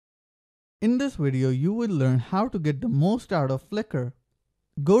In this video, you will learn how to get the most out of Flickr.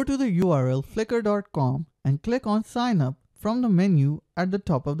 Go to the URL flickr.com and click on Sign Up from the menu at the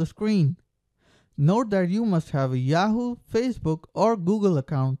top of the screen. Note that you must have a Yahoo, Facebook, or Google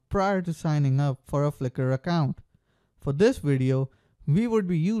account prior to signing up for a Flickr account. For this video, we would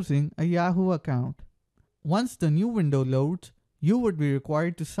be using a Yahoo account. Once the new window loads, you would be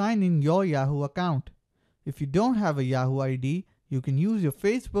required to sign in your Yahoo account. If you don't have a Yahoo ID, you can use your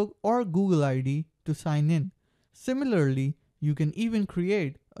Facebook or Google ID to sign in. Similarly, you can even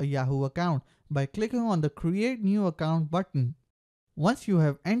create a Yahoo account by clicking on the Create New Account button. Once you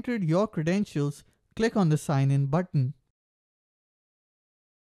have entered your credentials, click on the Sign In button.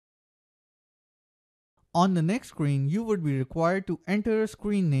 On the next screen, you would be required to enter a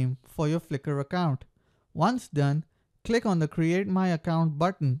screen name for your Flickr account. Once done, click on the Create My Account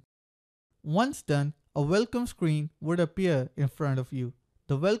button. Once done, a welcome screen would appear in front of you.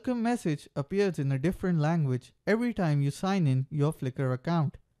 The welcome message appears in a different language every time you sign in your Flickr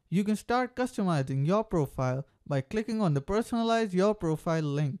account. You can start customizing your profile by clicking on the Personalize Your Profile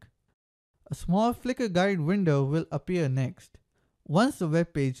link. A small Flickr guide window will appear next. Once the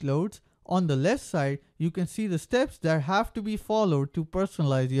web page loads, on the left side, you can see the steps that have to be followed to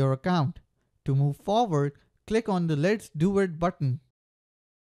personalize your account. To move forward, click on the Let's Do It button.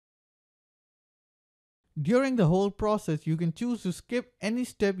 During the whole process, you can choose to skip any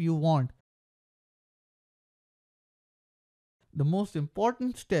step you want. The most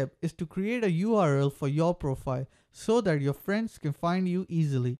important step is to create a URL for your profile so that your friends can find you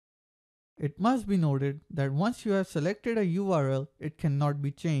easily. It must be noted that once you have selected a URL, it cannot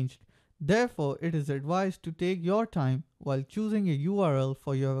be changed. Therefore, it is advised to take your time while choosing a URL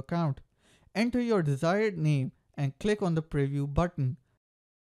for your account. Enter your desired name and click on the Preview button.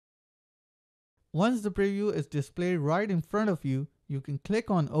 Once the preview is displayed right in front of you, you can click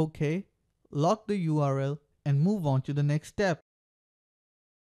on OK, lock the URL, and move on to the next step.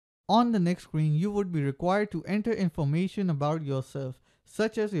 On the next screen, you would be required to enter information about yourself,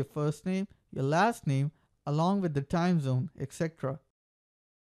 such as your first name, your last name, along with the time zone, etc.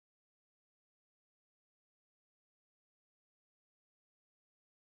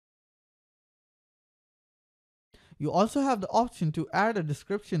 You also have the option to add a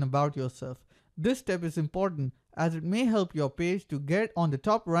description about yourself. This step is important as it may help your page to get on the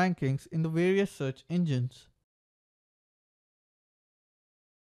top rankings in the various search engines.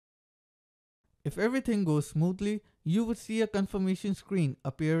 If everything goes smoothly, you would see a confirmation screen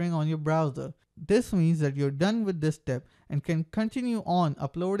appearing on your browser. This means that you're done with this step and can continue on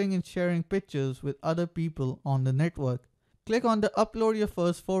uploading and sharing pictures with other people on the network. Click on the Upload Your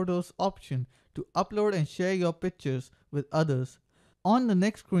First Photos option to upload and share your pictures with others. On the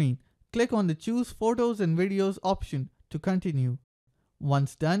next screen, click on the Choose Photos and Videos option to continue.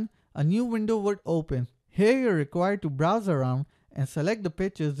 Once done, a new window would open. Here you're required to browse around and select the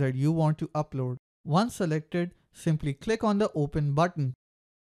pictures that you want to upload. Once selected, simply click on the Open button.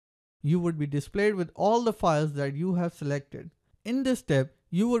 You would be displayed with all the files that you have selected. In this step,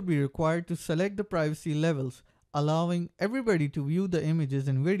 you would be required to select the privacy levels, allowing everybody to view the images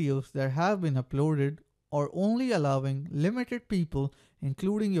and videos that have been uploaded, or only allowing limited people,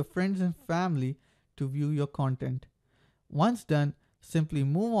 including your friends and family, to view your content. Once done, simply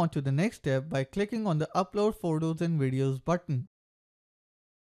move on to the next step by clicking on the Upload Photos and Videos button.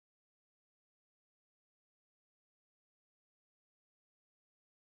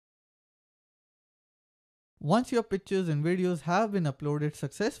 Once your pictures and videos have been uploaded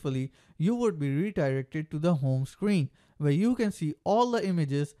successfully, you would be redirected to the home screen, where you can see all the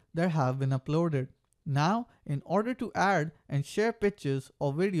images that have been uploaded. Now, in order to add and share pictures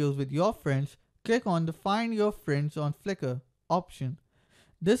or videos with your friends, click on the Find Your Friends on Flickr option.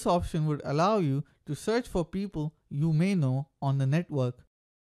 This option would allow you to search for people you may know on the network.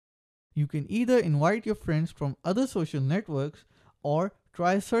 You can either invite your friends from other social networks or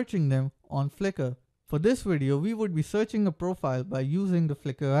try searching them on Flickr. For this video, we would be searching a profile by using the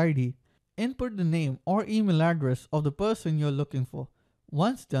Flickr ID. Input the name or email address of the person you're looking for.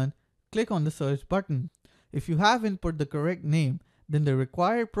 Once done, click on the search button. If you have input the correct name, then the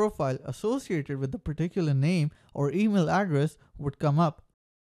required profile associated with the particular name or email address would come up.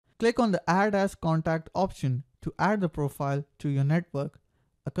 Click on the Add as Contact option to add the profile to your network.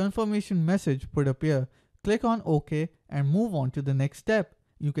 A confirmation message would appear. Click on OK and move on to the next step.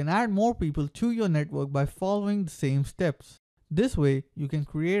 You can add more people to your network by following the same steps. This way, you can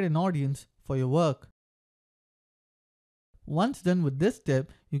create an audience for your work. Once done with this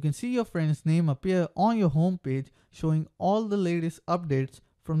step, you can see your friend's name appear on your home page, showing all the latest updates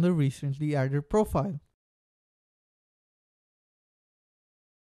from the recently added profile.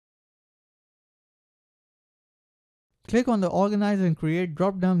 Click on the Organize and Create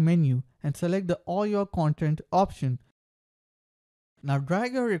drop-down menu and select the All Your Content option. Now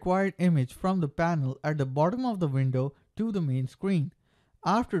drag your required image from the panel at the bottom of the window to the main screen.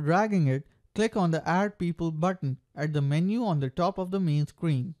 After dragging it, click on the Add People button at the menu on the top of the main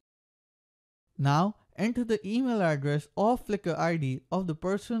screen. Now enter the email address or Flickr ID of the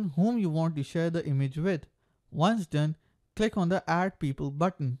person whom you want to share the image with. Once done, click on the Add People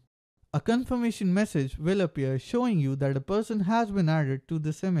button. A confirmation message will appear showing you that a person has been added to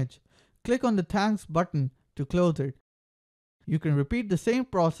this image. Click on the Thanks button to close it. You can repeat the same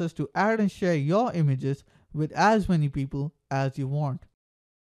process to add and share your images with as many people as you want.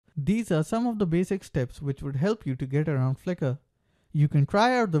 These are some of the basic steps which would help you to get around Flickr. You can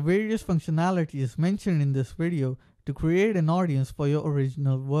try out the various functionalities mentioned in this video to create an audience for your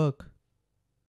original work.